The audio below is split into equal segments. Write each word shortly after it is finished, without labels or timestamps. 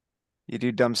You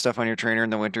do dumb stuff on your trainer in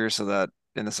the winter so that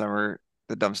in the summer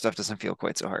the dumb stuff doesn't feel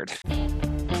quite so hard.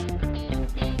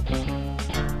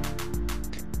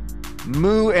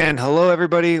 Moo and hello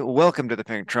everybody. Welcome to the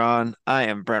Pinktron. I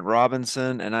am Brent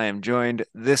Robinson and I am joined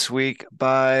this week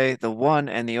by the one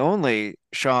and the only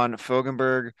Sean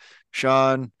Fogenberg.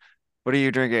 Sean, what are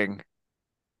you drinking?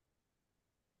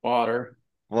 Water.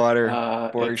 Water.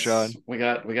 Boring It's Sean. we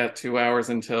got 2 hours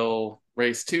until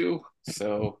race two,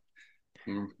 so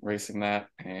I'm racing that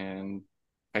and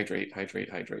hydrate,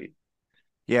 hydrate, hydrate.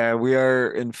 Yeah, we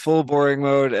are in full boring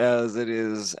mode as it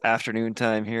is afternoon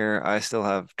time here. I still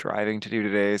have driving to do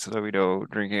today, so there'll be no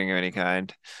drinking of any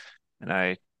kind. And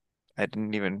I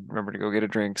didn't even remember to go get a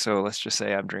drink, so let's just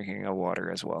say I'm drinking a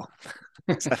water as well.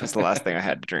 So that was the last thing I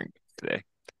had to drink today.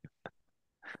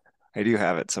 I do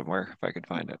have it somewhere if I could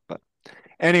find it. But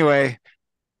anyway,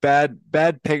 bad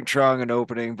pink trong and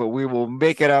opening, but we will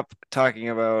make it up talking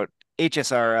about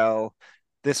HSRL.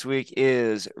 This week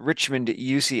is Richmond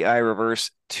UCI reverse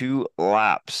 2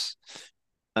 laps.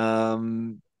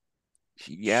 Um,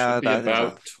 Should yeah, be that is a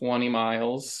about 20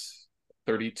 miles,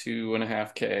 32 and a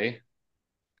half K,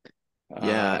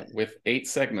 yeah, with 8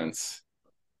 segments.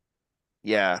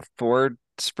 yeah, 4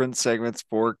 sprint segments,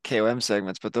 4 KOM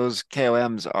segments, but those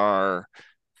KOMs are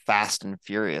fast and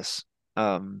furious.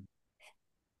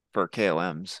 For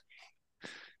KOMs.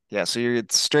 Yeah, so you're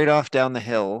straight off down the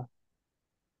hill.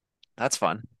 That's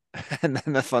fun. And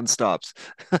then the fun stops.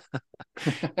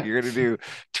 You're gonna do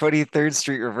 23rd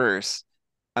Street reverse,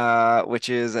 which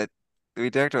is we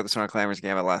talked about this on Climbers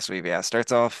game last week. Yeah,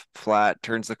 starts off flat,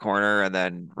 turns the corner, and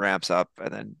then ramps up,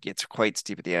 and then gets quite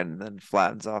steep at the end, and then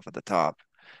flattens off at the top.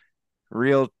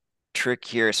 Real trick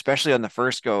here, especially on the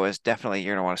first go, is definitely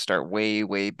you're gonna want to start way,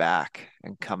 way back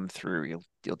and come through.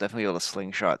 You'll definitely be able to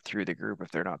slingshot through the group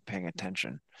if they're not paying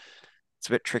attention. It's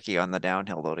a bit tricky on the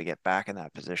downhill though to get back in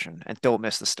that position and don't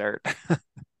miss the start.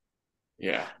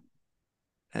 Yeah.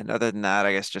 And other than that,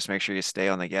 I guess just make sure you stay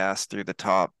on the gas through the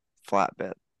top flat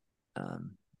bit.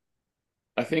 Um,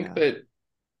 I think yeah, that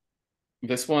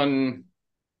this one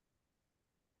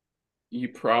you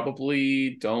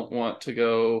probably don't want to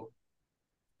go.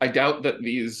 I doubt that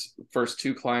these first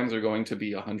two climbs are going to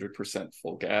be 100%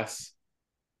 full gas.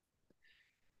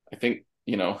 I think,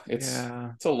 yeah,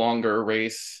 it's a longer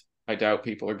race. I doubt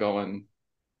people are going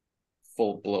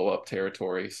full blow up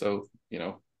territory. So,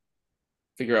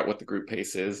 figure out what the group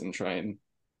pace is and try and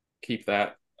keep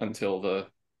that until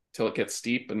it gets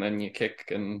steep and then you kick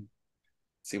and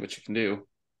see what you can do.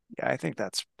 yeah. I think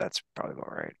that's probably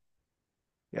about right.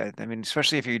 Yeah, I mean,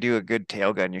 especially if you do a good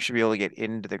tail gun, you should be able to get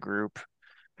into the group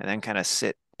and then kind of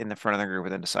sit in the front of the group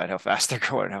and then decide how fast they're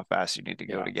going and how fast you need to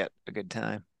go Yeah. to get a good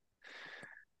time.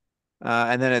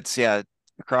 And then it's yeah,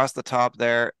 across the top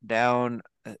there, down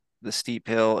the steep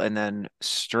hill, and then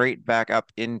straight back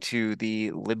up into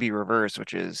the Libby reverse,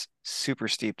 which is super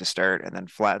steep to start, and then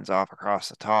flattens off across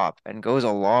the top and goes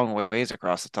a long ways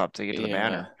across the top to get to the Yeah.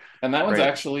 banner. And that one's Right.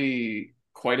 actually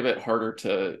quite a bit harder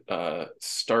to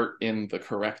start in the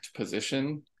correct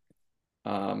position.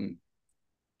 Um,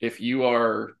 if you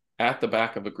are at the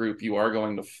back of a group, you are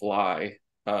going to fly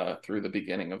through the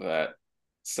beginning of that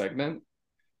segment.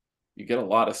 You get a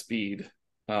lot of speed,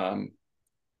 um,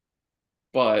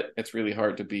 but it's really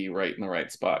hard to be right in the right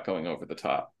spot going over the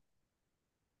top.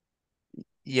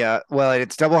 Yeah, well,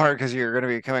 it's double hard because you're going to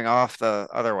be coming off the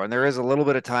other one. There is a little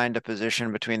bit of time to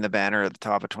position between the banner at the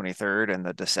top of 23rd and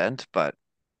the descent, but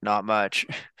not much.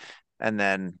 And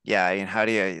then, yeah, and how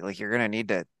do you like you're going to need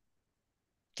to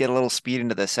get a little speed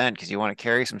into the ascent because you want to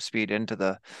carry some speed into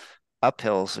the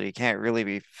uphill, so you can't really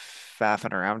be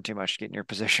faffing around too much to get in your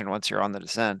position once you're on the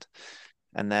descent.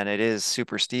 And then it is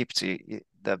super steep, so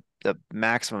the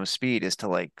maximum speed is to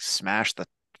like smash the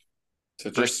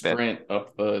To just first bit. sprint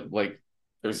up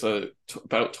there's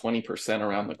about 20%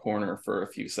 around the corner for a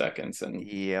few seconds. And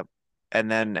Yep. And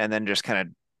then just kind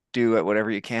of do it whatever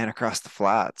you can across the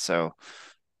flat. So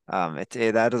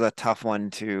that is a tough one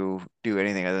to do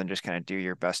anything other than just kind of do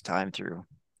your best time through.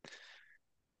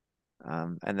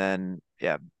 And then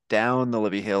yeah, down the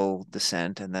Libby Hill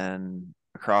descent and then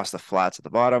across the flats at the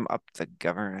bottom, up the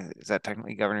Governor, is that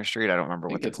technically Governor Street? I don't remember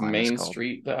I what think the it's climb is Main called.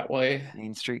 Street that way.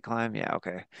 Main Street climb? Yeah,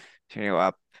 okay. So you go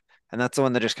up. And that's the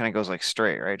one that just kind of goes like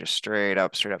straight, right? Just straight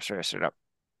up, straight up, straight up, straight up.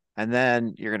 And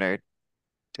then you're gonna,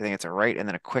 I think it's a right and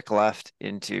then a quick left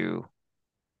into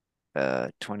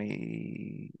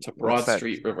 20, To what's Broad that?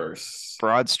 Street reverse.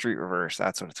 Broad Street reverse.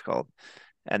 That's what it's called.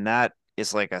 And that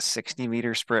is like a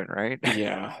 60-meter sprint, right?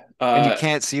 Yeah. And you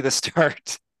can't see the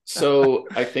start. So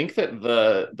I think that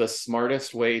the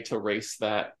smartest way to race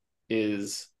that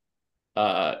is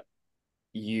uh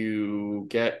you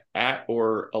get at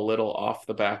or a little off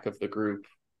the back of the group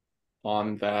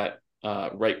on that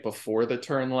right before the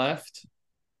turn left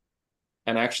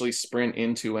and actually sprint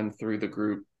into and through the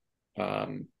group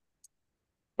um,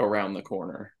 around the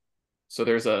corner. So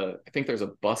I think there's a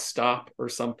bus stop or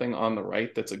something on the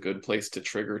right that's a good place to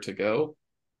trigger to go.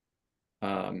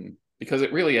 Because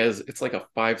it really is, it's like a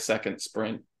 5 second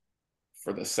sprint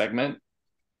for the segment.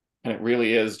 And it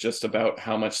really is just about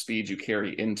how much speed you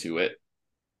carry into it.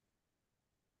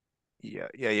 Yeah,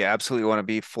 yeah, you absolutely want to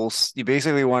be you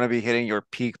basically want to be hitting your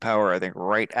peak power, I think,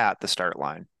 right at the start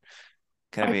line,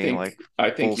 kind of being like I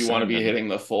full think you want to send be and hitting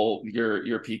the full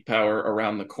your peak power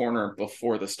around the corner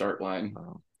before the start line.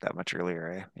 that much earlier,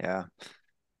 eh? Yeah.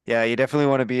 Yeah, you definitely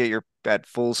want to be at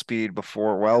full speed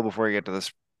well before you get to the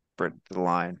sprint to the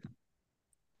line.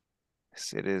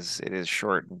 It is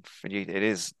short and it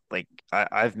is like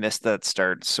I've missed that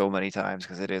start so many times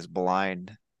because it is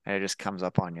blind and it just comes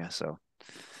up on you. So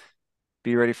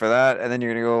be ready for that. And then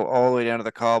you're gonna go all the way down to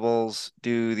the cobbles,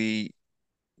 do the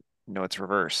no, it's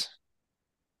reverse.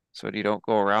 So you don't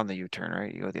go around the U-turn,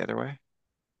 right? You go the other way.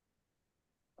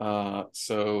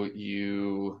 So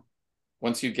you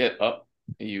once you get up,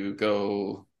 you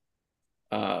go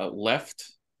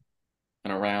left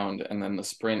and around, and then the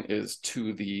sprint is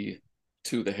to the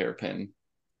hairpin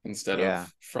instead of Yeah,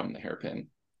 from the hairpin.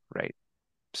 right.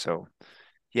 So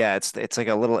yeah, it's like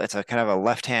a little it's a kind of a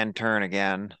left-hand turn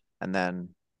again, and then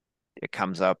it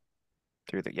comes up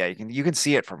through the yeah, you can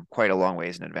see it from quite a long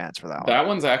ways in advance for that one. That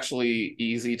one's actually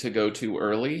easy to go to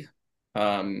early.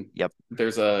 Yep.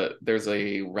 There's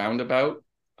a roundabout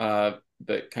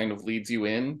that kind of leads you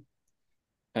in,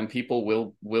 and people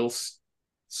will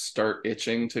start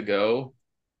itching to go.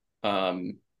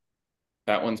 Um,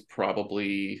 that one's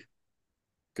probably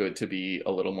good to be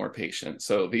a little more patient.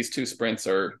 So these two sprints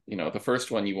are, the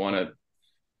first one you want to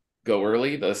go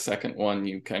early. The second one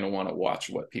you kind of want to watch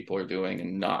what people are doing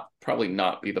and not probably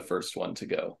not be the first one to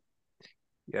go.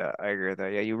 Yeah, I agree with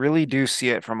that. Yeah, you really do see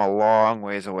it from a long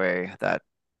ways away, that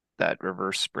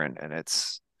reverse sprint, and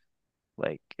it's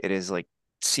like it is like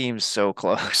seems so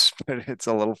close, but it's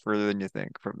a little further than you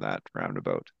think from that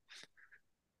roundabout.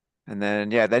 And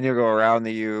then yeah, then you'll go around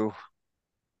the U,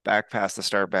 back past the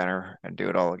start banner, and do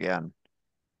it all again.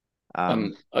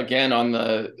 Again on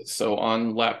the so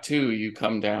on lap two you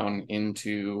come down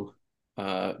into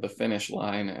the finish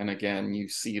line, and again you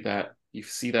see that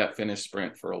finish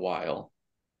sprint for a while.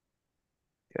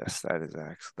 Yes,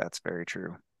 that's very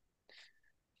true.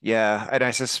 Yeah, and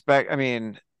I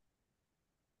mean,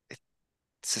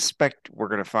 suspect we're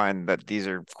going to find that these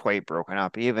are quite broken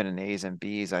up. Even in A's and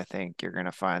B's, I think you're going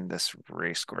to find this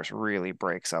race course really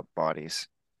breaks up bodies.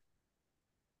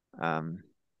 Um,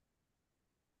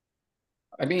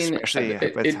 I mean, Especially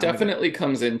by the it time we get, definitely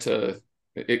comes into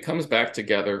it comes back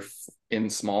together in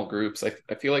small groups.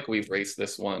 I feel like we've raced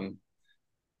this one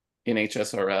in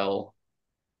HSRL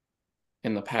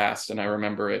in the past, and I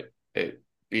remember it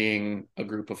being a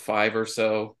group of five or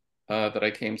so that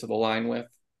I came to the line with.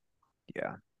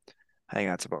 yeah, I think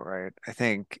that's about right. I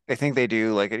think they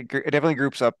do like it definitely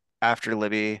groups up after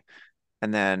Libby,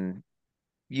 and then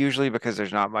usually because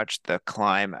there's not much, the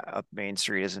climb up Main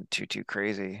Street isn't too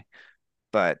crazy.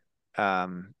 But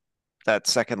um, that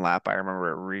second lap, I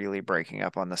remember it really breaking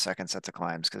up on the second sets of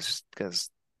climbs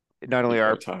because not only People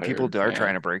are are people tired. are Yeah.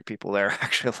 trying to break people there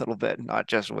actually a little bit, not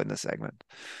just win the segment.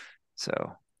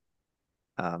 So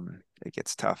it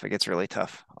gets tough. It gets really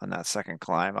tough on that second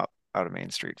climb up out of Main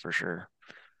Street for sure.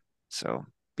 So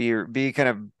be kind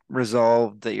of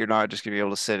resolved that you're not just gonna be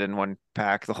able to sit in one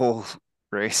pack the whole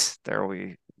race. There will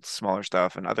be smaller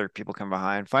stuff and other people come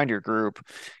behind. Find your group.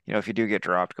 If you do get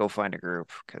dropped, go find a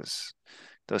group because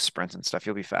those sprints and stuff,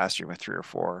 you'll be faster with three or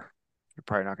four. You're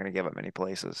probably not going to give up many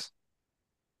places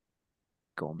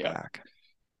going Yeah. back.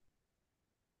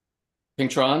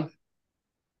 Pingtron.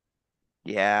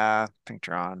 Yeah,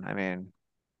 Pinktron. I mean,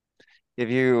 if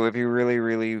you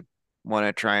really want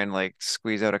to try and like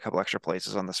squeeze out a couple extra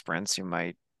places on the sprints, you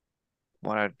might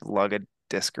want to lug a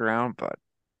disc around, but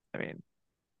I mean,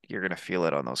 you're gonna feel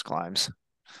it on those climbs.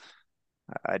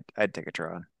 I'd take a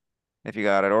Tron if you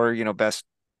got it, or best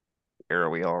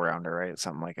arrowy all rounder, right?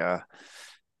 Something like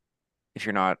if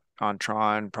you're not on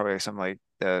Tron, probably something like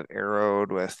the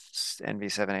Arrowed with NV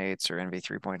 7.8s or NV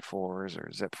 3.4s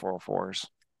or Zip 404s.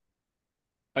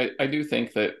 I do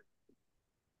think that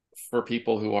for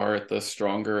people who are at the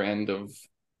stronger end of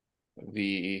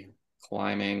the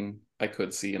climbing, I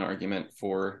could see an argument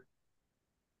for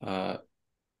uh,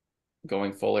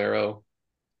 going full arrow,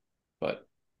 but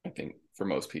I think for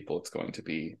most people, it's going to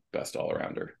be best all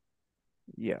arounder.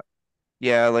 Yeah.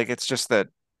 Yeah, like it's just that.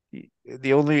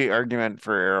 the only argument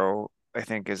for arrow, I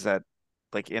think, is that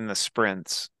like in the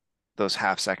sprints, those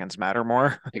half seconds matter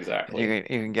more. And Exactly. you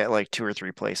can get like two or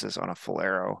three places on a full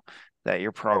arrow that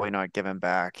you're probably not giving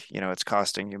back. It's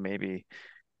costing you maybe,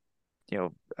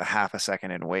 a half a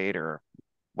second in weight or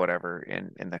whatever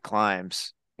in the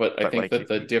climbs, But I but think like that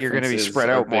the you're going to be differences spread are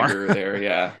out more. bigger there.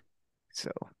 Yeah.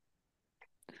 So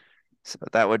so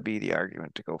that would be the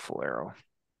argument to go full arrow.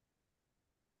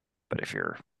 But if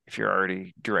you're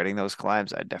already dreading those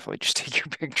climbs, I'd definitely just take your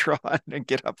big draw and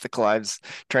get up the climbs.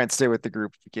 Try and stay with the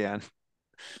group if you can.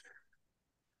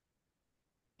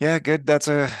 Yeah, good. That's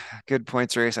a good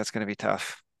points race. That's going to be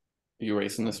tough. Are you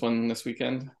racing this one this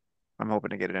weekend? I'm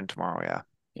hoping to get it in tomorrow. Yeah,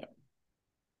 Yeah.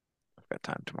 I've got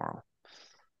time tomorrow.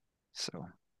 So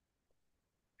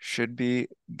should be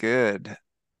good.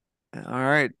 All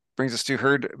right. Brings us to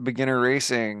herd beginner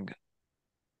racing.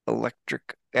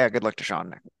 Electric. Yeah, good luck to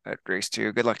Sean at race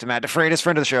two. Good luck to Matt DeFreitas,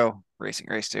 friend of the show, racing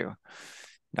race two.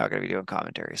 Not going to be doing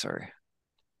commentary. Sorry.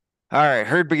 All right.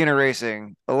 Herd beginner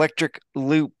racing. Electric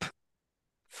loop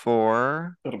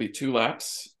for It'll be 2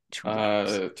 laps, 2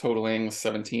 laps. totaling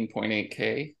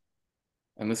 17.8K.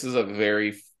 And this is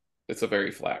it's a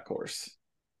very flat course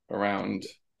around,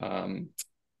 um,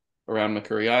 around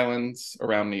McCurry Islands,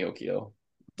 around Neokio.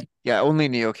 Yeah, only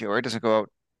Neokyo, right? It doesn't go out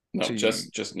No, to,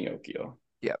 just Neokio.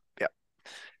 yep, yep.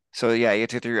 So yeah, you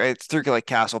get to through it's through like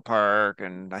Castle Park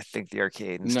and I think the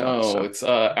arcade and stuff. No, So it's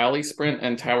Alley Sprint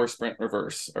and Tower Sprint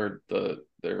reverse are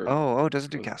they're oh, it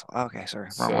doesn't do Castle. Oh, okay, sorry,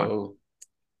 wrong one. so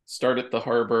start at the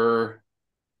harbor,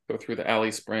 go through the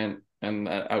Alley Sprint and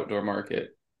the outdoor market,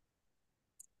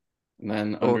 and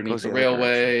then Oh, it underneath goes the the other direction.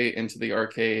 railway into the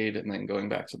arcade, and then going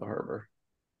back to the harbor.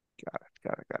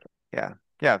 Got it. Yeah.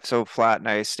 Yeah. So flat,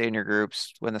 nice, stay in your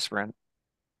groups, win the sprint.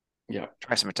 Yeah,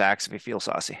 Try some attacks if you feel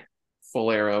saucy.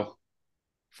 full arrow.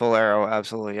 Full arrow,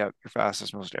 absolutely. Yep. Your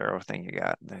fastest, most arrow thing you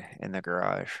got in the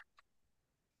garage.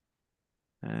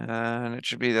 And it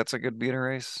should be that's a good beginner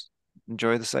race.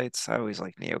 Enjoy the sights. I always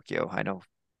like Neokyo. I know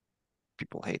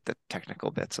people hate the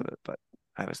technical bits of it, but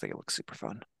I always think it looks super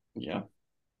fun. Yeah,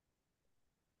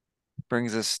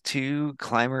 Brings us to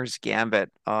Climbers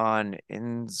Gambit on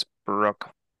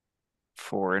Innsbruck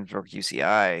for Innsbruck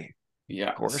UCI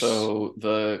yeah. course. So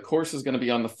the course is going to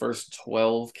be on the first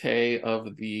 12K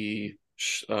of the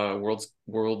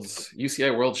world's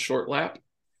UCI World Short Lap,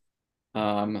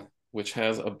 which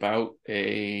has about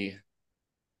a,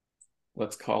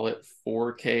 let's call it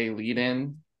 4K lead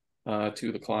in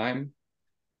to the climb,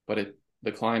 but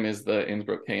the climb is the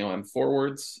Innsbruck KOM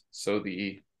forwards, so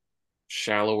the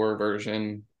shallower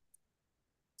version,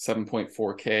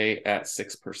 7.4K at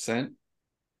 6%.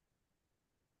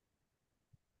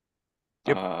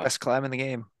 Yep, Uh, best climb in the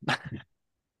game.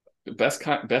 best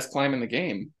climb in the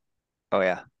game. Oh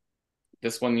yeah,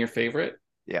 This one your favorite?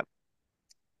 yep.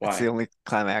 It's the Why? only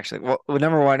climb I actually. Well,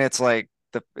 number one, it's like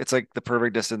the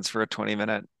perfect distance for a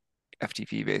 20-minute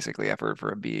FTP, basically effort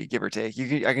for a B, give or take.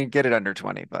 I can get it under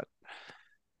 20, but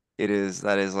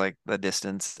that is like the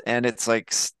distance, and it's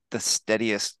like the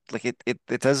steadiest. Like it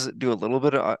does do a little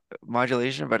bit of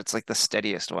modulation, but it's like the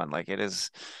steadiest one. Like it is,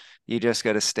 you just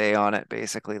got to stay on it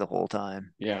basically the whole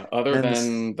time. Yeah, other And this,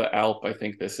 than the Alp, I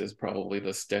think this is probably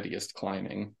the steadiest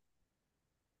climbing.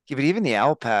 yeah, but even the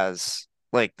Alp has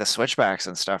like the switchbacks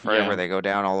and stuff, right, where Yeah, they go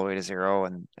down all the way to zero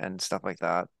and stuff like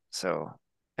that. So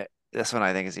this one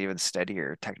I think is even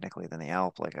steadier technically than the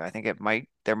Alp. Like I think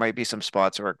there might be some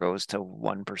spots where it goes to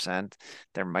 1%.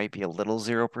 There might be a little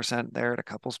 0% there at a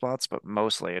couple spots, but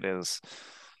mostly it is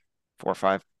 4,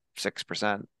 5,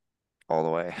 6% all the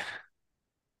way.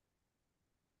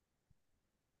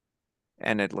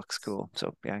 And it looks cool.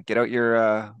 So yeah, get out your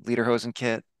Lederhosen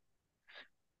kit.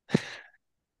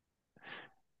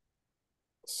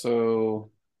 so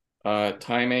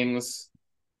timings,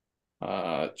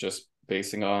 just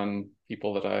basing on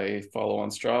people that I follow on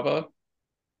Strava.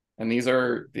 And these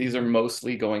are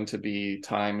mostly going to be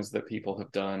times that people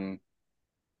have done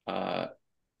uh,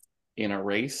 in a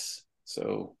race.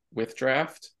 So with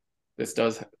draft, this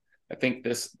does, I think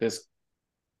this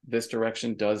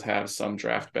direction does have some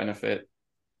draft benefit.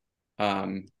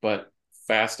 But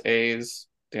fast A's,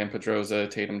 Dan Pedrosa,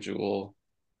 Tatum Jewell,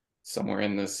 somewhere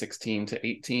in the 16 to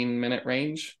 18-minute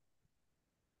range.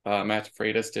 Matt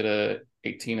Freitas did a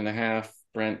 18 and a half,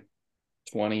 Brent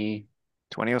 20.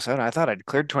 2007. I thought I'd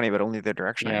cleared 20, but only the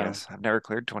direction, I Yeah. guess. I've never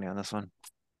cleared 20 on this one.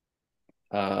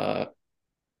 Uh,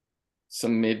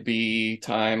 some mid B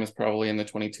times, probably in the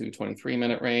 22,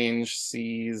 23-minute range.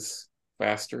 C's,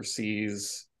 faster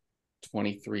C's,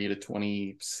 23 to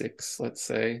 26, let's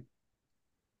say.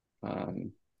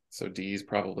 Um, so D's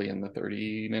probably in the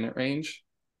 30-minute range.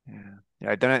 Yeah.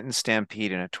 Yeah, I've done it in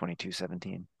Stampede in a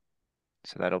 2217,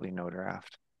 so that'll be no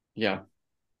draft. Yeah.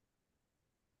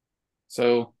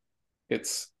 So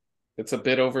it's it's a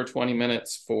bit over 20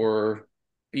 minutes for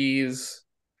Bs,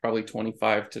 probably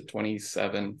 25 to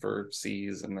 27 for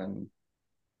Cs, and then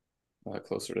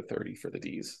closer to 30 for the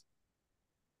Ds.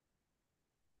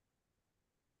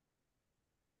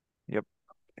 Yep,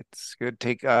 it's good.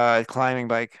 Take climbing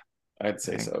bike, I'd I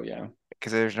say think, so, yeah.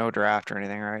 because there's no draft or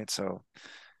anything, right? So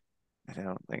I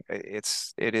don't think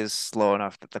it is slow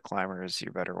enough that the climber is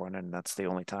your better one, and that's the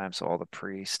only time. So all the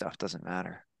pre stuff doesn't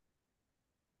matter.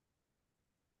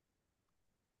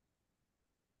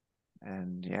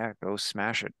 And yeah, go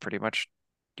smash it. Pretty much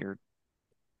your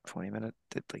 20 minute.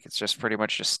 Like it's just pretty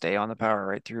much just stay on the power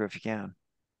right through if you can.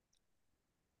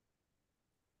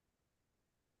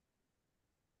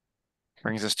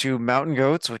 Brings us to Mountain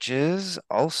Goats, which is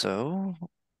also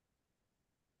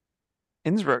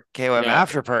Innsbruck KOM Yeah,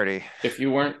 after party. if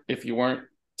you weren't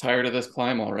tired of this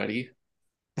climb already,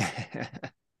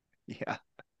 Yeah.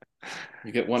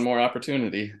 you get one more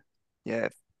opportunity. Yeah.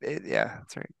 Yeah,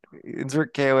 that's right.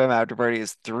 Innsbruck KOM after party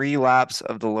is 3 laps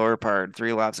of the lower part,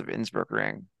 3 laps of Innsbruck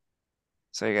ring.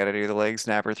 So you got to do the leg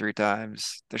snapper 3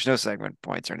 times. There's no segment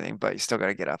points or anything, but you still got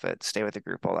to get up it, stay with the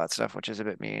group, all that stuff, which is a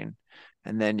bit mean.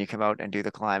 And then you come out and do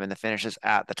the climb, and the finish is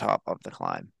at the top of the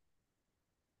climb.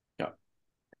 Yeah.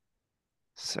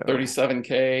 So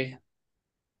 37K,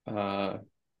 uh,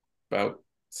 about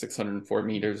 604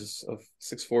 meters of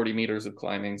 640 meters of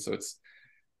climbing. So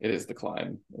it is the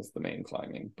climb, it's the main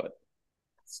climbing, but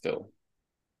still,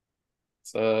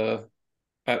 it's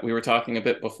we were talking a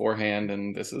bit beforehand,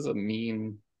 and this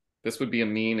would be a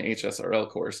mean HSRL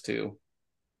course too.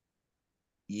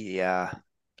 yeah,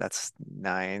 that's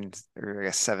 9 or I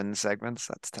guess 7 segments.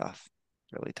 That's tough,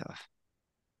 really tough.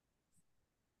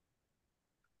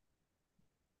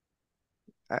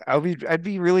 I'd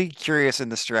be really curious in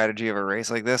the strategy of a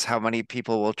race like this, how many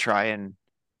people will try and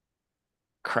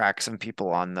crack some people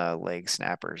on the leg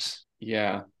snappers.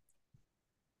 Yeah.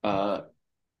 Uh,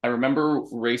 I remember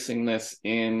racing this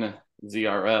in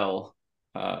ZRL,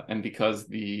 and because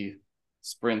the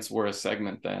sprints were a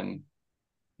segment then,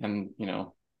 and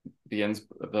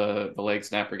the leg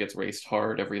snapper gets raced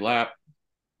hard every lap.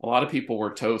 A lot of people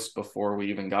were toast before we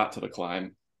even got to the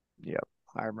climb. Yep,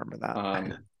 I remember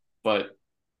that. But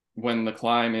when the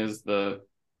climb is the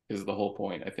whole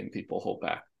point, I think people hold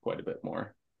back quite a bit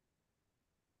more.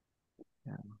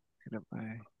 Yeah,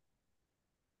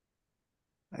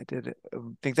 I did it. I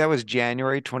think that was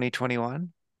January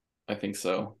 2021. I think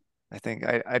so. I think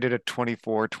I did a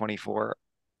 24-24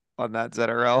 on that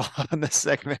ZRL on this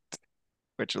segment,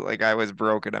 which like I was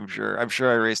broken, I'm sure. I'm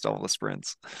sure I raced all the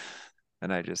sprints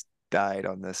and I just died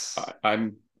on this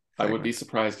I would be segment.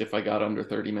 surprised if I got under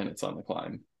 30 minutes on the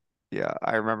climb. Yeah,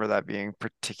 I remember that being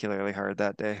particularly hard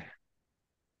that day.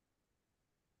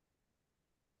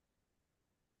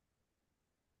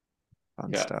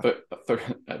 Fun Yeah, stuff. but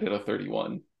I did a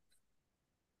 31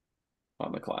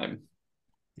 on the climb.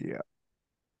 Yeah.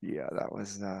 Yeah, that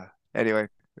was anyway,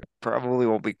 probably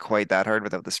won't be quite that hard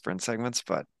without the sprint segments,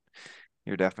 but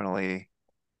you're definitely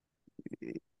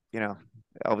you know,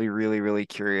 I'll be really, really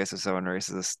curious if someone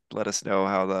races this. Let us know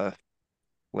how the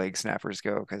leg snappers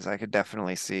go because I could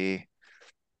definitely see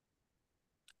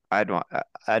I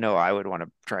know I would want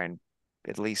to try and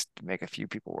at least make a few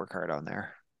people work hard on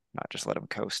there, not just let them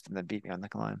coast and then beat me on the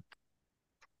climb.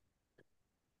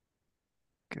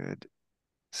 Good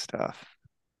stuff.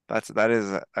 That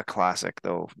is a classic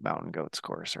though, Mountain Goats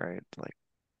course, right? Like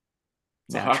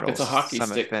natural It's a hockey summit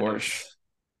stick finish. course.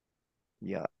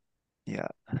 Yeah, yeah,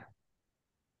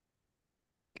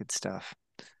 good stuff.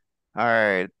 All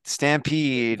right,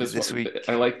 Stampede This this one, week.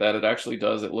 I like that. It actually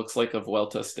does. It looks like a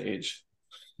Vuelta stage.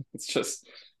 It's just,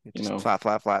 you Just know, flat,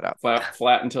 flat, flat up,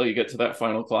 flat until you get to that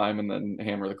final climb and then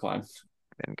hammer the climb.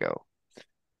 and go.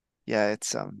 Yeah,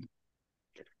 it's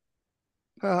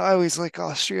I always like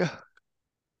Austria.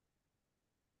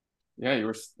 Yeah,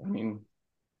 I mean,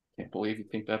 can't believe you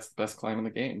think that's the best climb in the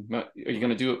game. Are you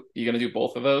gonna do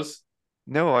both of those?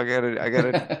 No, I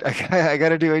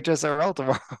gotta do HSRL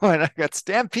tomorrow, and I got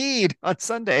Stampede on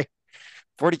Sunday.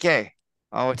 40K.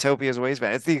 Oh, Utopia's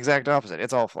waistband. It's the exact opposite.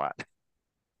 It's all flat.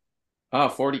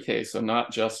 40K, so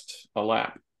not just a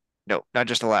lap. No, not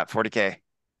just a lap. 40K.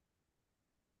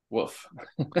 Woof.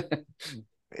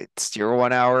 It's your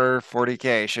 1 hour.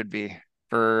 40K should be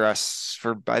for us.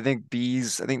 For I think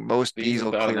bees. I think most These bees is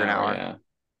will about an clear an hour, hour. yeah.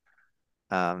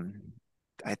 Um,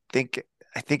 I think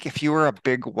I think if you were a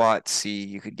big Watt C,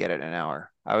 you could get it in an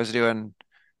hour. I was doing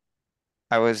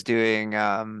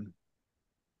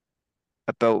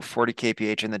about 40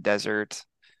 kph in the desert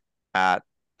at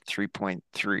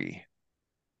 3.3.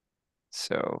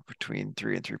 So between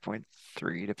 3 and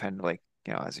 3.3, depend like,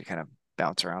 as you kind of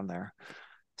bounce around there.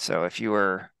 So if you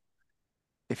were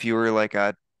like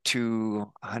a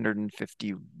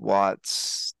 250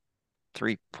 watts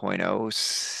 3.0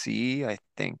 C, I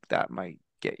think that might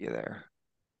get you there.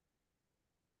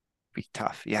 Be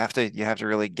tough. You have to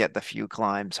really get the few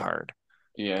climbs hard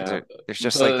because Yeah. there's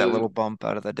just like that little The bump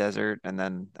out of the desert and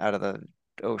then out of the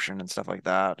ocean and stuff like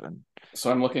that. And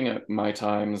so I'm looking at my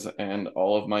times, and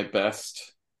all of my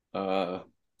best uh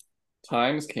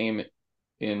times came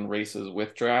in races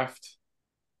with draft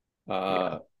yeah,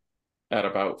 uh at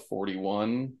about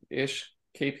 41-ish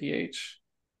kph,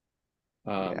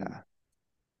 um yeah,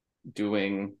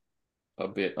 doing a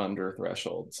bit under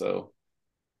threshold. So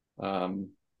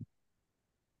um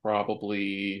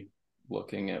probably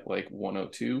looking at like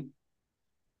 102,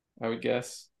 I would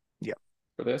guess, yeah.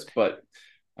 for this. But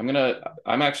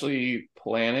I'm actually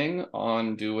planning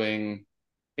on doing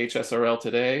HSRL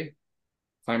today,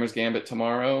 Climbers Gambit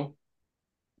tomorrow,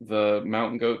 the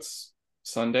Mountain Goats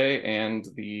Sunday, and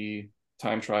the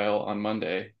time trial on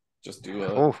Monday. Just do a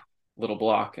Oh, little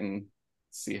block and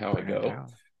see how I plan it go.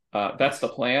 out. That's the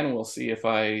Nice. plan. We'll see if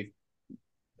I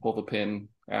pull the pin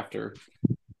after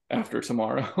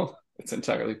tomorrow. It's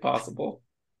entirely possible.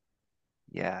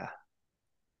 Yeah.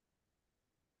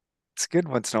 It's good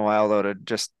once in a while though to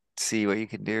just see what you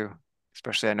can do.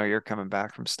 Especially I know you're coming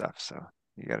back from stuff, so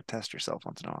you got to test yourself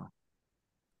once in a while.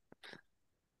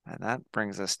 And that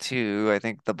brings us to, I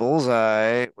think, the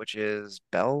bullseye, which is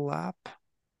Bell Lap.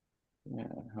 Yeah.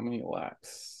 How many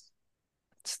laps?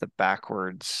 It's the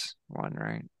backwards one,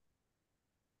 right?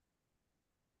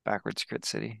 Backwards Crit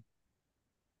City.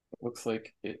 It looks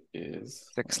like it is.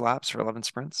 6 laps for 11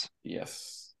 sprints.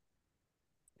 Yes.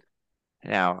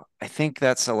 Now, I think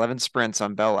that's 11 sprints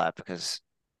on Bell Lap because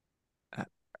uh,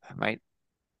 I might,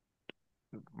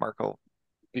 Marco,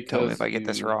 tell me if Because I get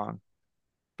this you wrong.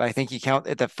 But I think you count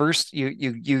at the first,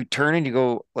 you turn and you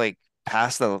go like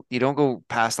you don't go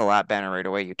past the lap banner right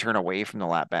away. You turn away from the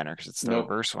lap banner because it's the Nope.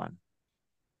 reverse one.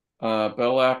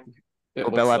 Bell Lap, it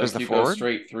Oh, Bell looks Lap is like the you go forward?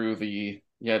 straight through the,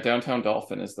 yeah, Downtown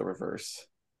Dolphin is the reverse.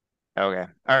 Okay.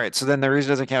 All right. So then the reason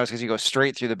it doesn't count is because you go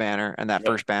straight through the banner and that Yep.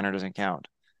 first banner doesn't count.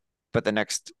 But the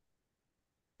next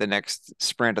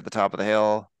sprint at the top of the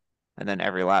hill and then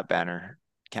every lap banner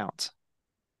counts.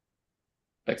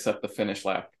 Except the finish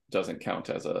lap doesn't count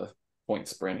as a point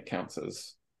sprint. It counts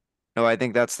as, No, I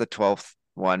think that's the 12th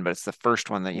one, but it's the first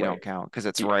one that you right. don't count because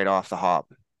it's Be, right off the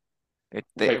hop. right,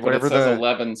 but it Whatever says the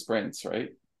 11 sprints, right?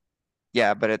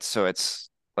 yeah, but it's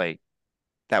like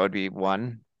that would be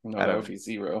one No, out that would of be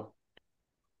 0.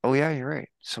 oh yeah, you're right.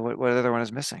 So what other one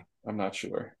is missing? I'm not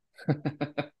sure.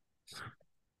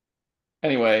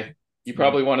 Anyway, you Hmm.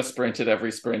 probably want to sprint at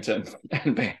every sprint and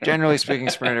banner. Generally speaking,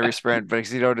 sprint every sprint, but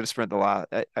you don't sprint the last.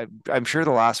 I'm sure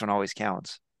the last one always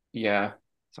counts. Yeah,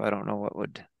 So I don't know what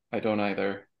would. I don't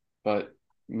either, but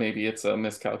maybe it's a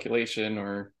miscalculation,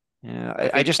 or Yeah, I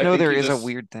I think just I know think there you is a just,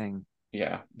 weird thing.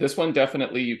 yeah. This one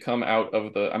definitely, you come out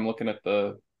of the, I'm looking at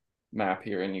the map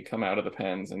here, and you come out of the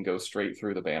pens and go straight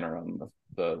through the banner on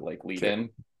the like lead Okay. in.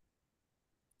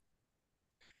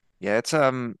 Yeah, it's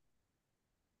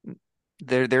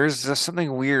there's just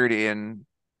something weird in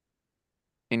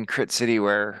Crit City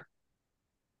where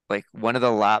like one of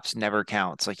the laps never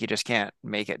counts. Like you just can't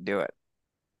make it do it.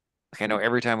 Like I know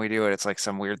every time we do it, it's like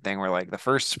some weird thing where like the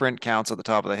first sprint counts at the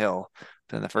top of the hill,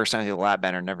 then the first time you do the lap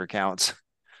banner never counts.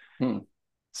 Hmm.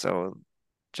 So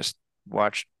just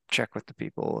check with the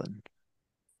people and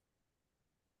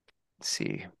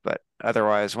see. But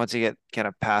otherwise, once you get kind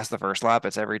of past the first lap,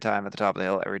 it's every time at the top of the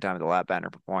hill, every time at the lap banner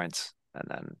for points, and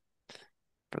then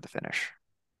for the finish.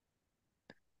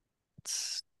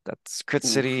 That's Crit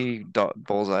Oof. City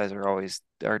bullseyes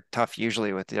are tough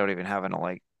usually without even having to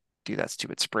like do that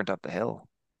stupid sprint up the hill.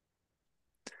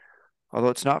 Although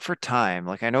it's not for time.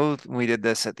 Like I know when we did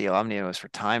this at the Omnia, it was for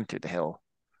time through the hill.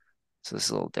 So this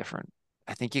is a little different.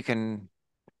 I think you can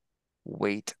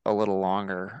wait a little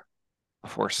longer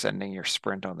before sending your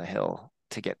sprint on the hill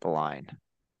to get the line.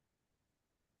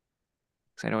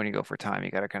 Because I know when you go for time,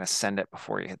 you got to kind of send it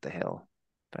before you hit the hill.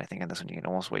 But I think in this one, you can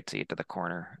almost wait till you get to the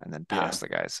corner and then Yeah. pass the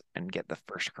guys and get the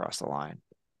first across the line.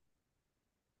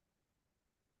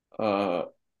 Uh,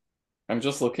 I'm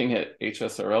just looking at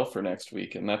HSRL for next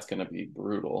week, and that's going to be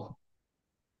brutal.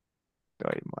 Do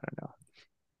I even want to know?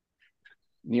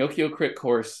 Neokyo Crit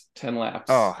Course, 10 laps,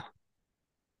 Oh,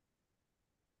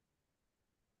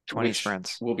 20 which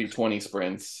sprints. will be 20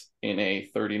 sprints in a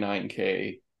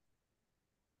 39K,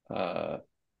 uh,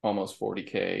 almost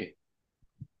 40K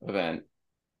event,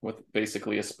 with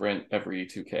basically a sprint every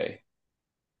 2K.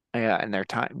 Yeah, and they're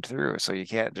timed through, so you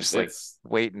can't just like It's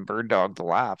wait and bird dog the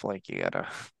lap. Like you gotta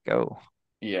go.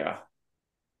 yeah,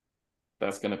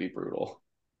 that's gonna be brutal.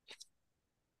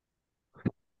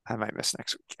 I might miss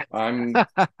next I'm week.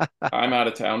 I'm out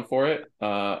of town for it.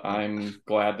 I'm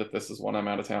glad that this is one I'm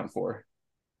out of town for.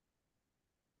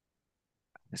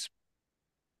 It's-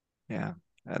 yeah.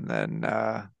 And then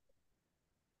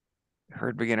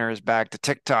Herd Beginner is back to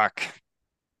TikTok,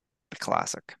 the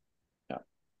classic. Yeah.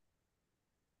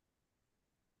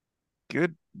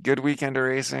 Good weekend of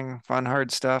racing, fun,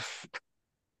 hard stuff.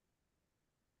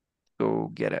 Go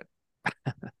get it.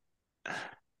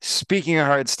 Speaking of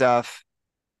hard stuff,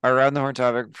 our round the horn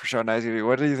topic for Sean Nicey,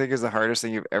 what do you think is the hardest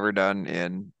thing you've ever done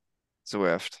in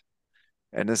Zwift?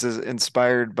 And this is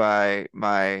inspired by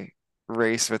my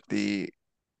race with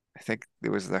I think it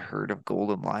was the Herd of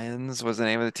Golden Lions was the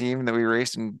name of the team that we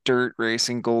raced in Dirt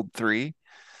Racing Gold 3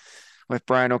 with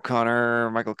Brian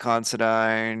O'Connor, Michael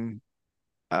Considine,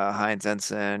 Heinz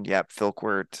Ensign, yep,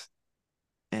 Filkwert,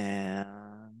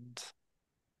 and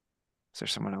is there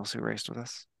someone else who raced with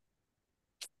us?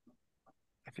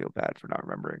 I feel bad for not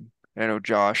remembering. I know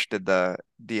Josh did the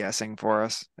de-essing for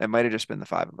us. It might have just been the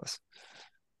five of us.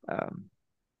 Um,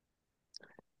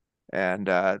 and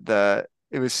the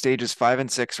it was stages 5 and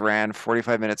 6 ran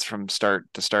 45 minutes from start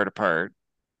to start apart.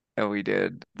 And we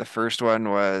did the first one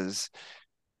was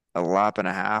a lap and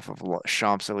a half of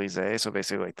Champs-Élysées, so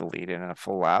basically like the lead in a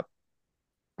full lap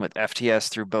with FTS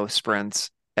through both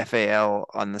sprints, FAL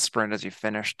on the sprint as you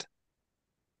finished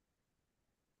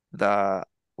the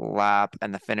lap,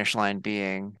 and the finish line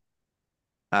being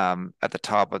at the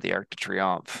top of the Arc de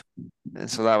Triomphe. And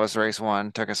so that was race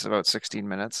one, took us about 16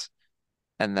 minutes.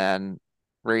 And then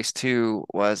race two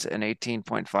was an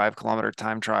 18.5 kilometer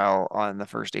time trial on the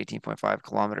first 18.5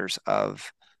 kilometers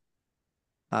of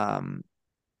um,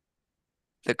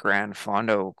 the Grand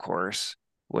Fondo course,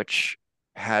 which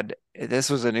had this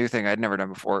was a new thing I'd never done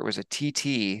before. It was a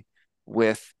TT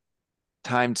with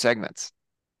timed segments.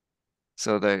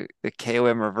 So the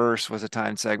KOM reverse was a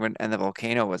timed segment and the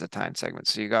volcano was a timed segment.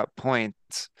 So you got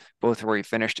points both where you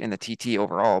finished in the TT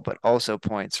overall, but also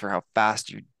points for how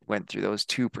fast you went through those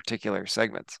two particular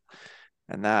segments.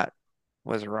 And that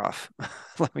was rough.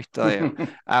 Let me tell you.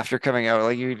 After coming out,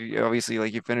 like you obviously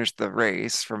like you finished the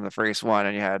race from the race one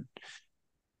and you had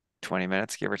 20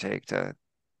 minutes, give or take, to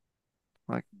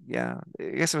like, yeah, I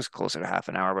guess it was closer to half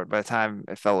an hour, but by the time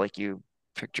it felt like you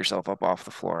picked yourself up off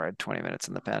the floor, I had 20 minutes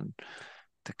in the pen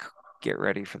to get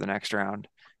ready for the next round.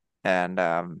 And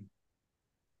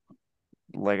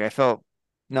like I felt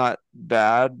not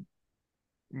bad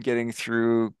getting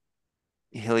through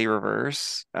hilly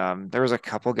reverse. There was a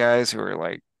couple guys who were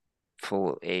like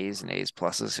full A's and A's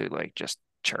pluses who like just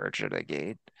charged at a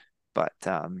gate. But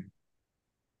um,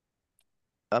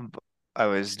 I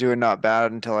was doing not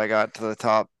bad until I got to the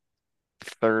top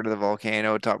third of the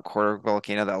volcano, top quarter of the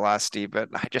volcano, that last steep, but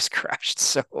I just crashed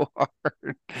so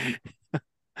hard.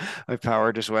 My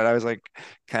power just went. I was like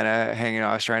kind of hanging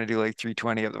on. I was trying to do like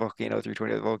 320 of the volcano,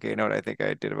 320 of the volcano, and I think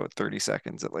I did about 30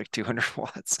 seconds at like 200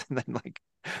 watts and then like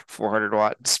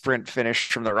 400-watt sprint finish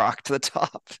from the rock to the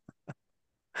top.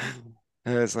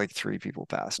 It was like three people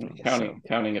past me. So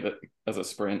counting it as a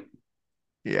sprint.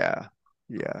 yeah,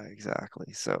 yeah,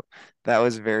 exactly. So that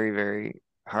was very, very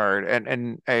hard.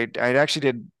 And I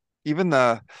actually did even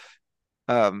the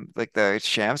like the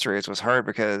Shams race was hard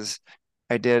because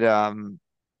I did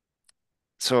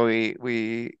so we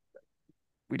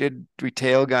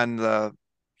tail gunned the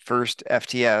first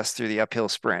FTS through the uphill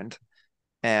sprint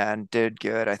and did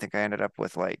good. I think I ended up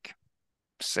with like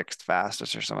sixth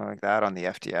fastest or something like that on the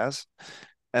FTS.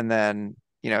 And then,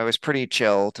 it was pretty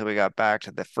chill till we got back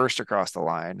to the first across the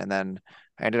line. And then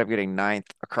I ended up getting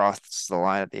ninth across the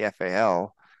line at the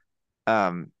FAL.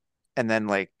 Um, and then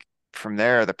like from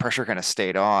there, the pressure kind of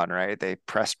stayed on, right? They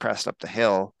pressed up the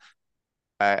hill.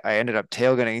 I ended up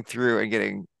tail gunning through and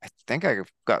getting, I think I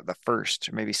got the first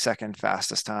or maybe second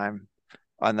fastest time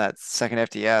on that second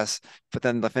FTS. But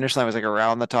then the finish line was like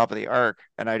around the top of the arc,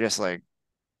 and I just like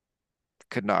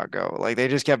could not go. Like they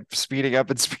just kept speeding up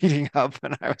and speeding up,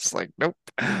 and I was like, nope.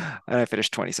 And I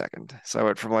finished 22nd. So I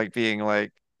went from like being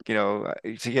like, to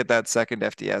get that second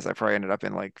FTS, I probably ended up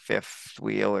in like fifth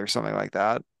wheel or something like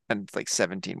that. And like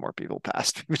 17 more people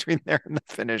passed me between there and the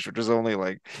finish, which was only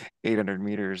like 800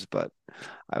 meters, but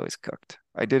I was cooked.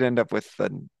 I did end up with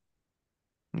the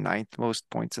ninth most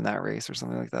points in that race or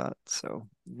something like that. So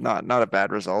not a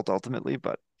bad result ultimately,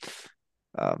 but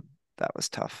um, that was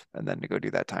tough. And then to go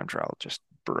do that time trial just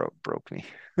broke me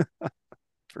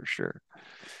for sure.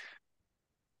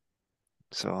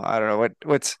 So I don't know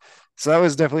what's so that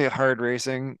was definitely a hard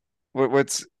racing.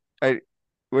 What's I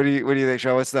what do you think,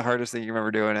 Sean? What's the hardest thing you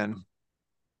remember doing in?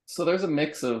 So there's a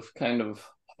mix of kind of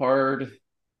hard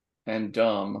and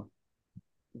dumb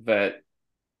that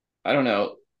I don't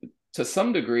know. To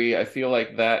some degree, I feel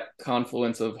like that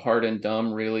confluence of hard and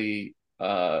dumb really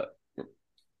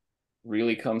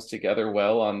comes together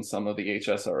well on some of the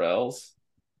HSRLs.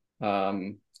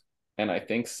 Um, and I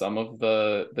think some of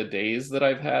the days that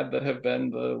I've had that have been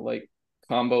the like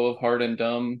combo of hard and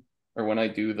dumb, or when I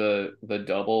do the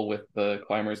double with the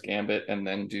Climber's Gambit and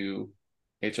then do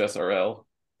HSRL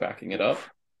backing it up.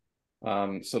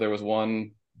 Oof. So there was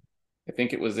one, I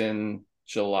think it was in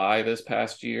July this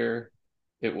past year.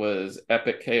 It was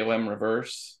Epic KOM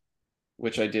Reverse,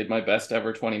 which I did my best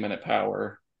ever 20-minute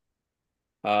power.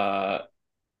 Uh,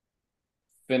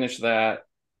 Finished that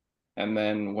and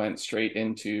then went straight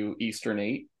into Eastern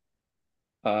 8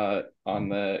 on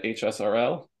the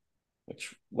HSRL,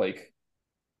 which like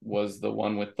was the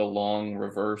one with the long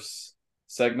reverse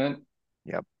segment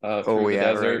Yep. through Oh the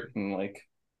yeah, right. desert. And like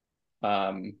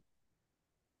um,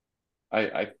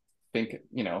 I think,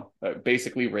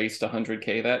 basically raced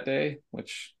 100K that day,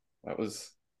 which that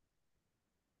was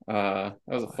that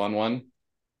was a Oh, fun one.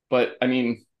 But I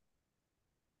mean,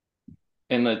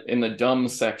 in the dumb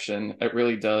section, it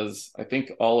really does. I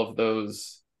think all of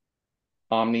those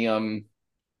Omnium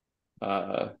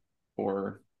uh,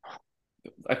 or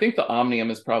I think the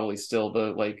Omnium is probably still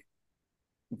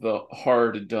the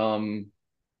hard dumb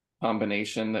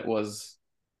combination that was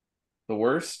the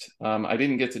worst. I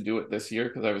didn't get to do it this year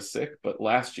because I was sick, but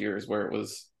last year is where it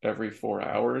was every 4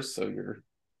 hours, so you're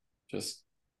just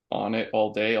on it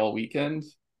all day, all weekend.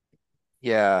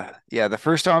 yeah, yeah. The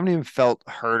first Omnium felt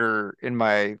harder in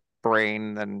my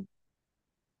brain than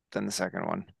the second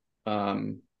one.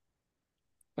 Um,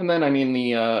 and then I mean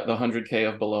the 100K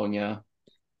of Bologna,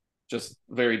 just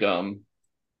very dumb,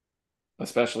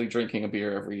 especially drinking a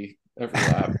beer every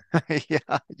lap.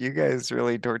 Yeah, you guys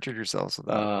really tortured yourselves with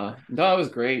that. No, it was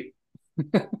great.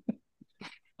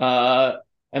 Uh,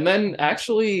 and then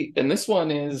actually, and this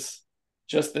one is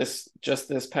just this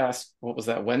past, what was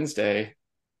that, Wednesday?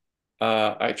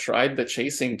 I tried the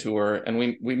chasing tour, and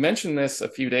we mentioned this a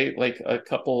few days, like a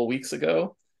couple of weeks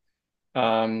ago,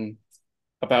 um,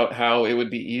 about how it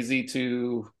would be easy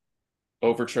to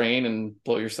overtrain and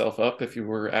blow yourself up if you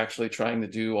were actually trying to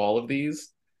do all of these.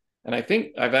 And I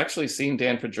think I've actually seen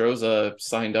Dan Pedrosa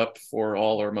signed up for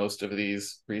all or most of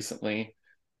these recently.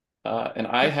 And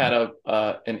I had a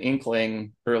an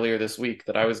inkling earlier this week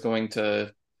that I was going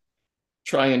to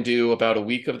try and do about a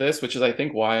week of this, which is I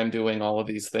think why I'm doing all of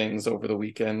these things over the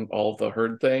weekend, all of the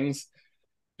herd things,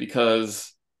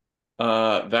 because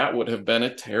that would have been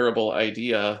a terrible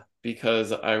idea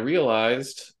because I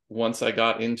realized once I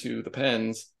got into the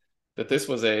pens that this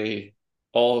was a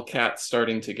all cats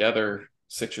starting together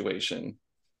situation.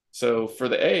 So for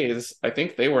the A's, I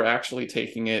think they were actually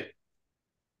taking it.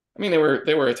 I mean, they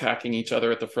were attacking each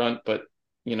other at the front, but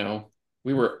you know,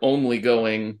 we were only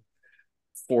going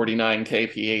 49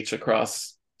 kph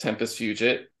across Tempest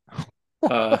Fugit.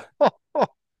 Uh,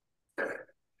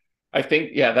 I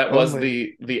think yeah, that was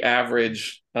Only. the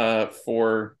average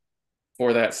for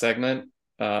that segment.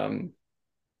 Um,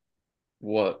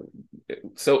 what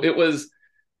so it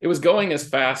was going as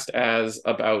fast as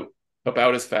about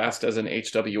as fast as an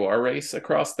HWR race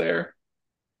across there,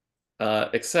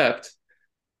 except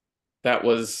that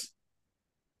was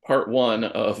part one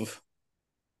of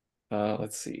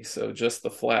let's see, so just the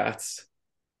flats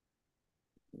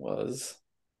was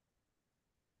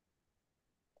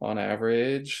on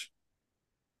average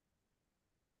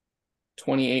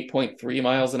 28.3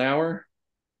 miles an hour,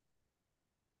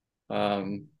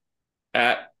 um,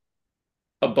 at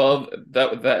above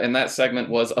that and that segment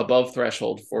was above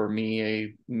threshold for me,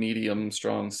 a medium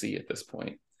strong C at this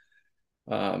point.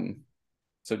 um,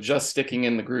 so just sticking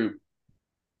in the group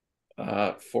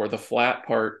for the flat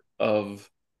part of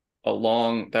a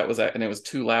long that was at, and it was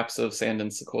 2 laps of sand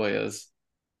and sequoias.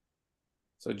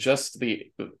 So just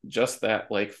that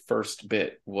like first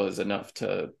bit was enough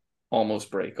to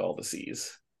almost break all the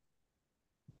C's.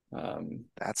 um,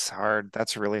 That's hard.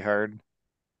 That's really hard.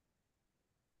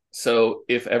 so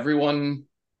if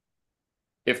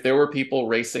there were people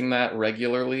racing that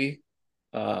regularly,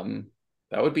 um,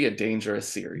 that would be a dangerous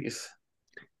series.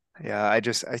 Yeah, I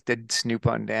did snoop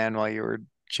on Dan while you were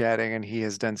chatting, and he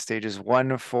has done stages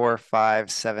one, four,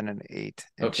 five, seven, and eight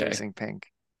in Okay, chasing pink.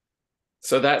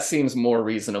 so that seems more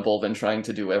reasonable than trying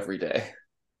to do every day.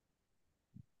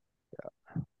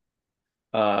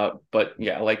 But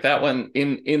yeah, like that one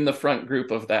in the front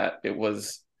group of that, it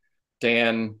was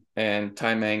Dan and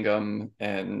Ty Mangum,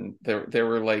 and there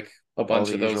were like a All bunch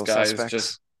the of those usual guys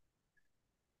just suspects.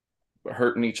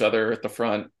 hurting each other at the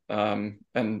front. And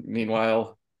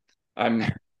meanwhile, I'm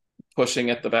pushing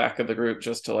at the back of the group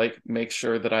just to like make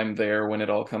sure that I'm there when it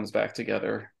all comes back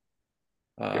together.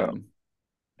 Yeah. Um,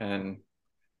 and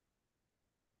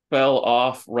fell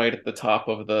off right at the top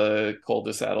of the Col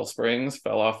de Saddle Springs,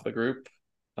 fell off the group.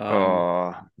 Um,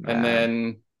 Oh and man.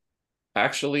 then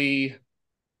actually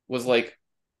was like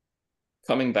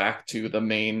coming back to the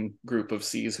main group of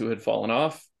C's who had fallen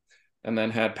off, and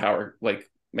then had power like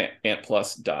Ant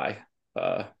Plus die.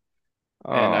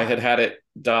 And I Oh had had it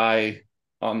die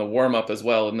on the warm up as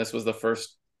well, and this was the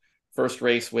first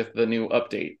race with the new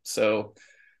update. So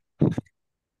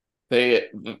they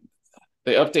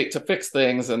they update to fix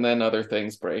things, and then other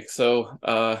things break. So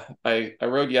I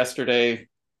rode yesterday,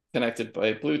 connected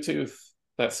by Bluetooth.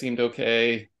 That seemed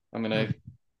okay. I'm gonna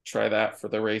try that for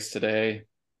the race today,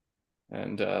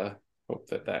 and hope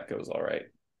that that goes all right.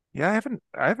 yeah,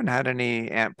 I haven't had any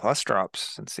Ant Plus drops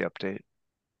since the update.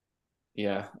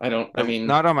 Yeah, I don't. I mean,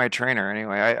 Not on my trainer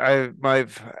anyway.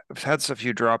 I've had a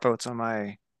few dropouts on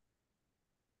my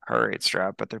heart rate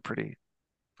strap, but they're pretty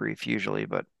brief usually.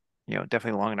 But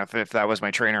definitely long enough. If that was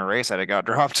my trainer race, I'd have got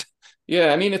dropped.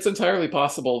 yeah, I mean, it's entirely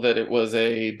possible that it was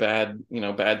a bad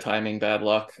timing, bad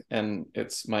luck, and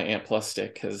it's my Ant Plus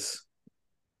stick has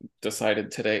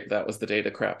decided today that was the day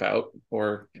to crap out,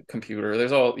 or computer.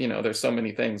 There's there's so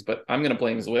many things, but I'm going to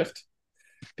blame Zwift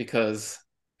because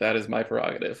that is my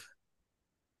prerogative.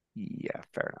 Yeah,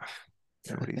 fair enough.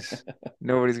 Nobody's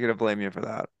nobody's gonna blame you for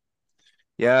that.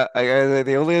 Yeah,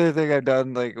 the only other thing I've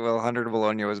done, like, well, 100 of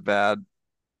Bologna was bad.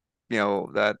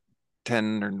 That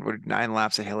 10 or 9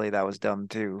 laps of Hilly, that was dumb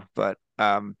too. But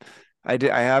I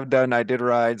did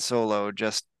ride solo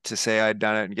just to say I'd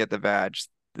done it and get the badge,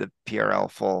 the PRL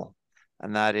full.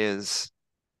 And that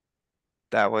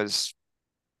was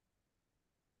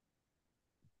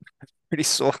pretty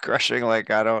soul crushing. Like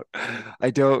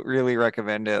I don't really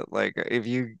recommend it. Like if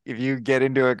you get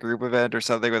into a group event or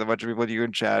something with a bunch of people you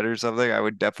can chat or something, I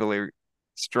would definitely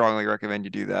strongly recommend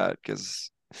you do that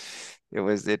because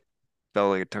it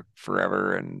felt like it took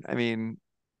forever. And I mean,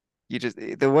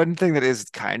 the one thing that is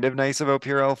kind of nice about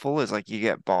Pure L Full is like you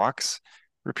get box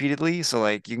repeatedly, so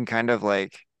like you can kind of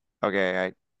like,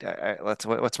 okay,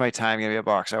 what's my time gonna be a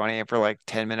box? I want to aim for like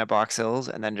 10-minute box hills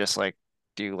and then just like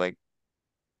do like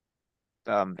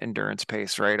endurance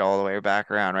pace right all the way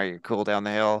back around, right? You cool down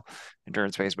the hill,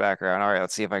 endurance pace back around. All right,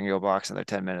 let's see if I can go box another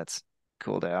 10 minutes,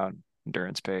 cool down,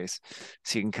 endurance pace.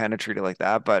 So you can kind of treat it like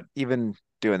that. But even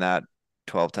doing that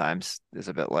 12 times is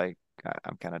a bit like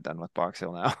I'm kind of done with Box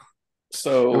Hill now.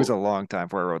 It was a So long time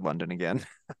before I rode London again.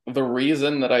 the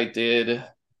reason that I did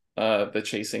the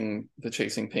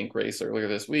chasing pink race earlier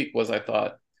this week was I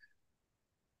thought,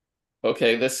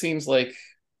 okay, this seems like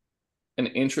an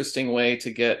interesting way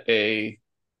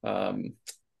um,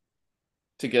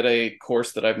 to get a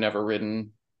course that I've never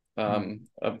ridden, Hmm.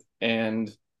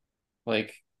 and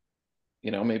like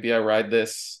maybe I ride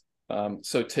this.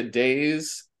 So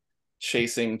today's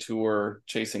chasing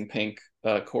pink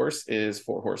course is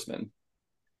Four Horsemen.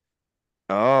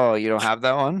 Oh, you don't have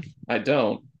that one? I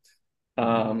don't.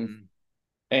 Um, Hmm.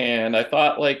 and I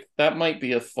thought like that might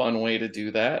be a fun way to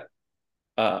do that.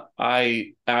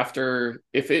 I after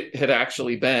if it had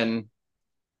actually been,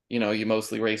 you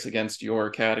mostly race against your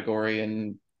category,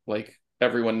 and like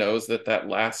everyone knows that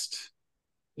last,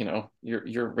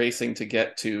 you're racing to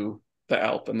get to the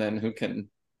Alp, and then who can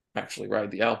actually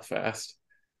ride the Alp fast.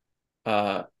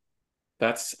 Uh,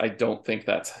 I don't think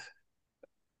that's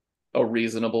a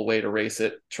reasonable way to race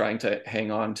it, trying to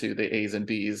hang on to the A's and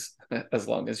B's as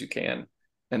long as you can,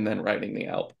 and then riding the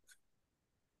Alp.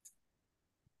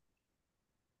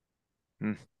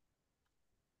 Hmm.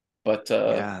 But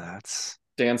Yeah, that's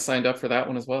Dan signed up for that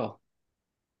one as well.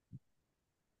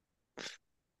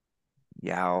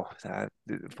 yeah. That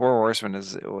Four Horsemen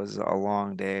it was a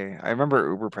long day. I remember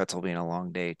Uber Pretzel being a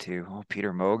long day too. Oh,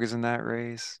 Peter Moog is in that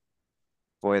race.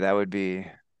 Boy, that would be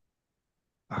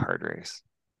a hard race.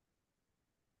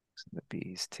 The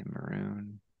Bees, Tim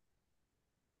Maroon.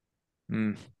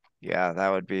 Hmm. Yeah, that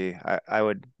would be. I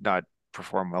would not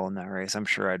perform well in that race. I'm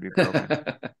sure I'd be broken.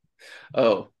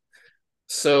 Oh,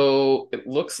 so it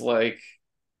looks like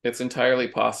it's entirely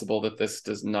possible that this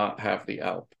does not have the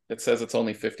Alp. It says it's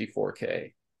only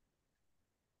 54K.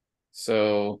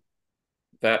 So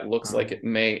that looks like Oh. it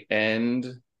may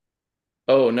end.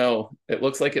 Oh no, it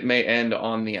looks like it may end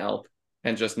on the Alp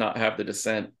and just not have the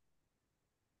descent.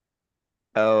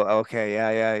 Oh, okay.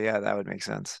 Yeah, yeah, yeah. That would make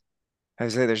sense. I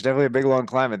would say there's definitely a big long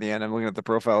climb at the end. I'm looking at the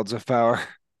profiles of power.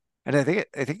 And I think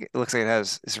it looks like it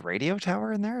has is a radio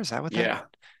tower in there? Is that what that? Yeah.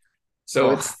 So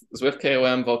Oh, it's Zwift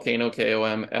KOM, Volcano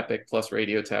KOM, Epic plus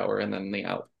Radio Tower, and then the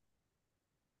Alp.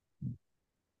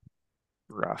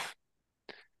 rough.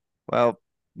 Well,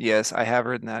 yes, I have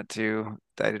ridden that too.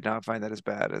 I did not find that as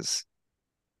bad as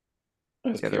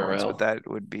as the other ones, but PRL. that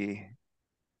would be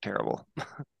terrible.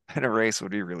 And a race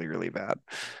would be really, really bad.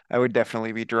 I would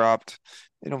definitely be dropped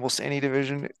in almost any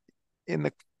division in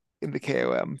the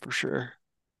KOM for sure.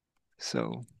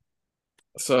 So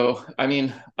So, I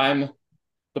mean,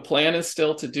 the plan is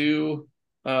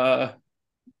uh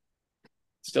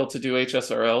still to do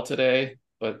HSRL today,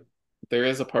 but there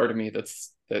is a part of me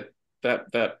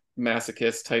that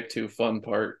masochist type 2 fun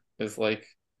part is like,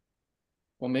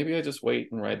 well, maybe I just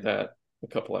wait and ride that a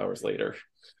couple hours later.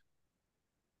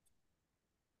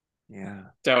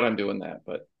 yeah, Doubt I'm doing that,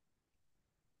 but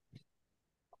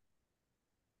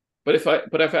if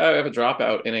I have a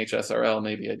dropout in HSRL,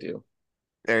 maybe I do.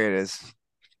 there it is.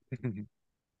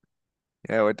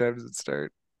 Yeah, what time does it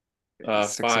start?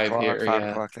 Six 5 o'clock, here, five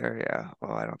yeah. o'clock there. Yeah.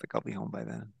 Oh, I don't think I'll be home by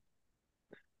then.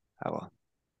 Oh well.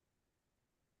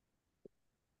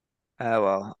 Oh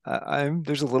well. I'm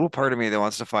there's a little part of me that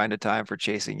wants to find a time for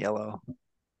chasing yellow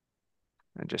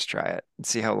and just try it and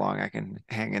see how long I can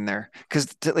hang in there.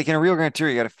 Because like in a real Grand Tour,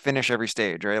 you got to finish every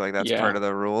stage, right? Like that's part Yeah, of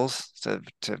the rules. To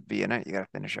be in it, you got to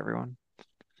finish everyone.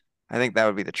 I think that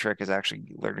would be the trick is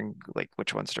actually learning like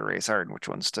which ones to race hard and which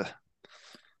ones to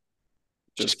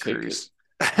just just take it. cruise.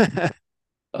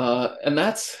 And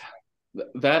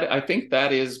that I think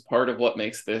that is part of what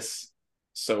makes this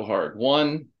so hard.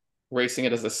 One, racing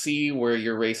it as a C where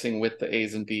you're racing with the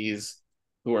A's and B's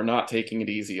who are not taking it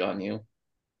easy on you,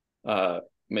 uh,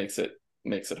 makes it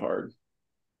hard.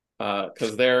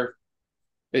 Because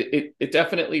it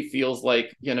definitely feels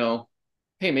like,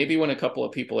 hey, maybe when a couple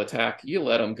of people attack, you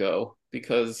let them go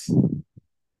because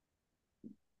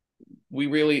we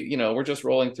really, we're just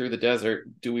rolling through the desert.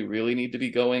 Do we really need to be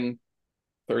going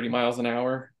 30 miles an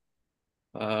hour?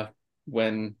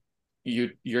 When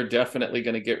you're definitely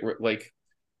going to get like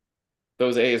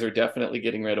those A's are definitely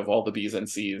getting rid of all the B's and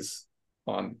C's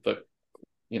on the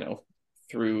you know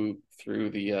through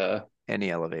the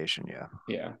Any elevation, yeah.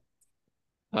 yeah.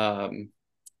 um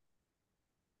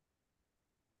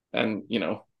and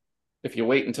if you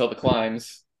wait until the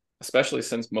climbs, especially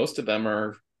since most of them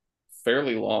are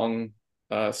fairly long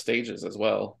stages as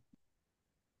well,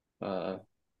 uh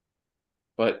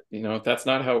but that's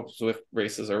not how Zwift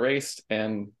races are raced,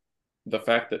 and the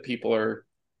fact that people are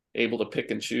able to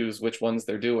pick and choose which ones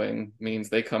they're doing means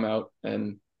they come out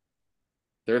and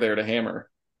they're there to hammer.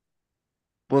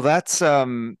 Well, that's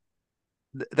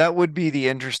that would be the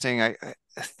interesting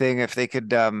thing if they could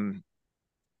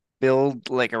build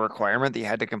like a requirement that you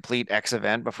had to complete X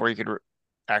event before you could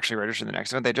actually register the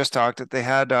next event. They just talked that they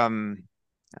had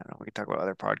I don't know, we could talk about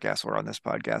other podcasts or on this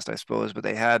podcast, I suppose, but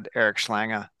they had Eric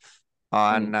Schlange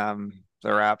Mm. on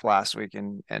the wrap last week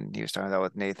and he was talking about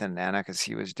with Nathan and Anna because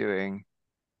he was doing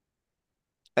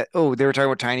oh, they were talking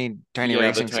about tiny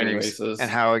Yeah, the racing tiny series and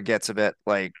races. how it gets a bit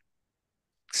like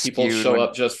People skewed show when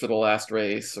up just for the last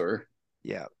race, or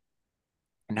yeah,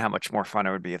 and how much more fun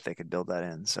it would be if they could build that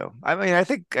in. So I mean, I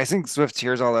think Swift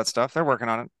hears all that stuff. They're working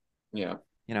on it. yeah.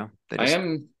 They I just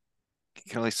am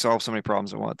can only solve so many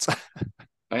problems at once.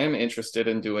 I am interested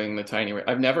in doing the tiny.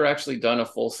 I've never actually done a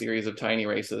full series of tiny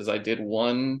races. I did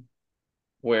one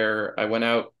where I went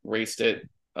out, raced it,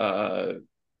 uh,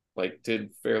 like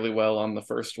did fairly well on the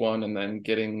first one, and then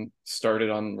getting started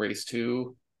on race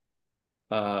two,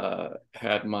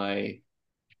 had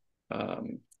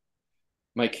um,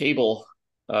 my cable,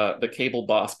 the cable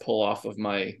boss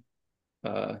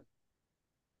uh,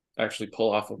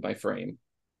 pull off of my frame.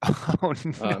 Oh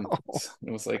no.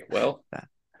 It was like, well, That,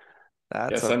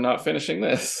 that's guess a I'm not finishing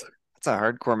this. that's a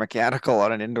hardcore mechanical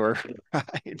on an indoor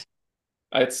ride.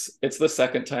 It's the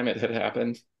second time it had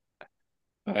happened.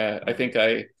 I think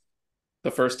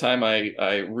the first time I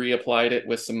reapplied it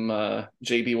with some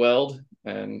JB Weld,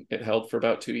 and it held for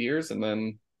about 2 years, and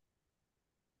then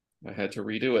I had to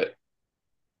redo it.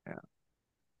 Yeah.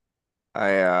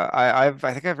 I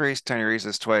think I've raced tiny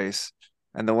races twice.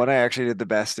 And the one I actually did the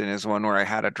best in is one where I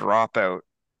had a dropout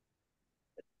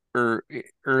er,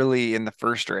 early in the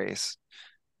first race.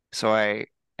 So I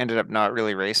ended up not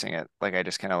really racing it. Like I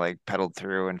just kind of like pedaled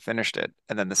through and finished it.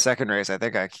 And then the second race, I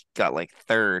think I got like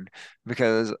third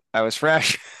because I was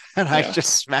fresh and I Yeah,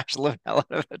 just smashed the hell out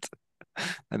of it.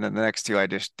 And then the next two I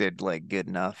just did like good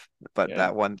enough. But yeah.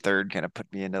 that one third kind of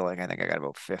put me into like I think I got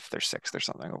about fifth or sixth or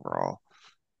something overall.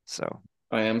 So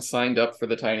I am signed up for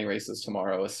the tiny races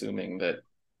tomorrow, assuming that,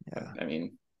 yeah, I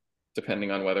mean,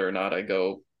 depending on whether or not I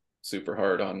go super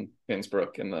hard on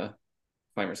Innsbruck in the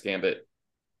Climbers Gambit.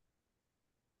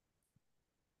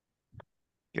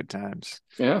 good times.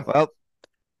 Yeah. Well,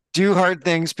 Do hard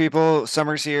things, people.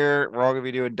 Summer's here. We're all gonna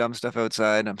be doing dumb stuff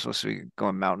outside. I'm supposed to be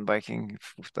going mountain biking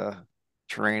if the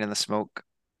terrain and the smoke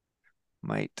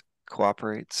might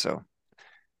cooperate. So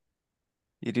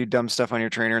you do dumb stuff on your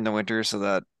trainer in the winter so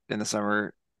that in the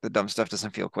summer the dumb stuff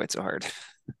doesn't feel quite so hard.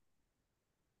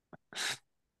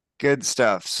 Good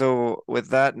stuff. So with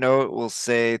that note, we'll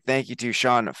say thank you to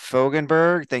Sean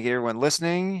Fogenberg. Thank you to everyone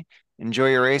listening. Enjoy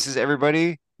your races,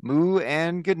 everybody. Moo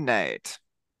and good night.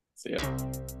 So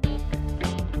yeah.